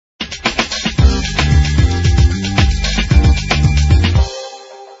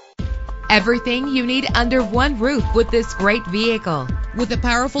Everything you need under one roof with this great vehicle. With a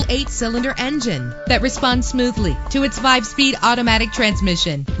powerful 8-cylinder engine that responds smoothly to its 5-speed automatic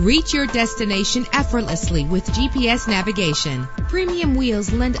transmission. Reach your destination effortlessly with GPS navigation. Premium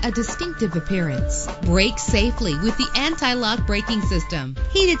wheels lend a distinctive appearance. Brake safely with the anti-lock braking system.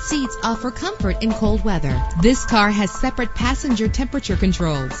 Heated seats offer comfort in cold weather. This car has separate passenger temperature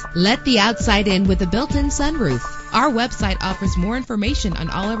controls. Let the outside in with a built-in sunroof. Our website offers more information on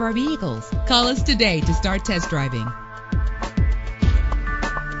all of our vehicles. Call us today to start test driving.